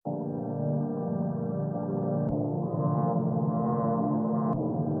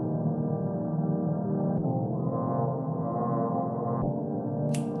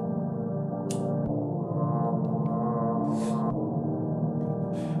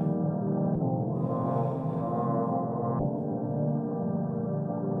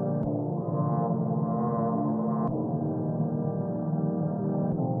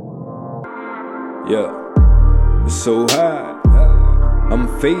Yeah, it's so high.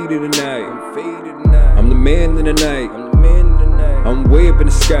 I'm faded tonight. I'm the man in the night. I'm way up in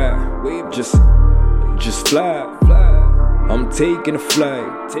the sky. Just fly. I'm taking a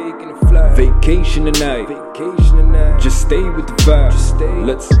flight. Vacation tonight. Just stay with the vibe.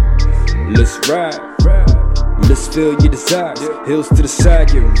 Let's ride. Let's feel your desires. Hills to the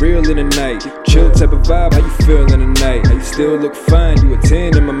side, get real in the night. Chill type of vibe, how you feelin' tonight? You still look fine, you a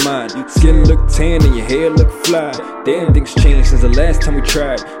 10 in my mind. Skin look tan and your hair look fly. Damn, things changed since the last time we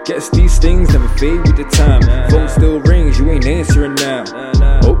tried. Guess these things never fade with the time. Phone still rings, you ain't answering now.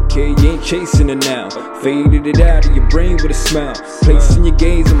 Okay, you ain't chasing it now. Faded it out of your brain with a smile. Placing your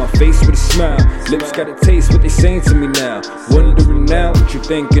gaze on my face with a smile. Lips got a taste, what they saying to me now. Wondering now what you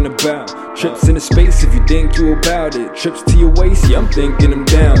thinking about. Trips into space if you think you about it. Trips to your waist, yeah, I'm thinking I'm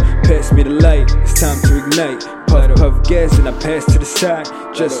down. Pass me the light, it's time to ignite. Puff, puff gas and I pass to the side.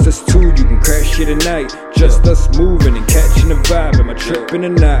 Just us two, you can crash here tonight. Just us moving and catching the vibe. Am I tripping or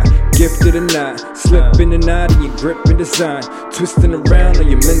not? Gifted or not? Slipping or not in your grip and design. Twisting around on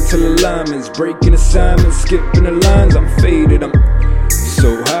your mental alignments. Breaking assignments, skipping the lines. I'm faded, I'm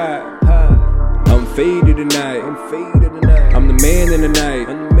so high. I'm faded tonight. I'm the man in the night.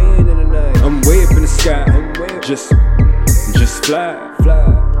 I'm way up in the sky. Just fly.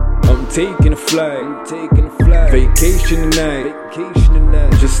 I'm taking a flight. Vacation tonight.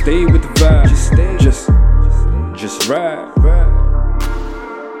 Just stay with the vibe. Just ride.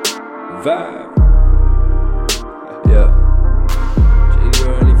 Vibe. Yeah.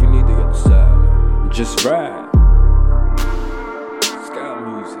 J-Girl, if you need to get the side. Just ride.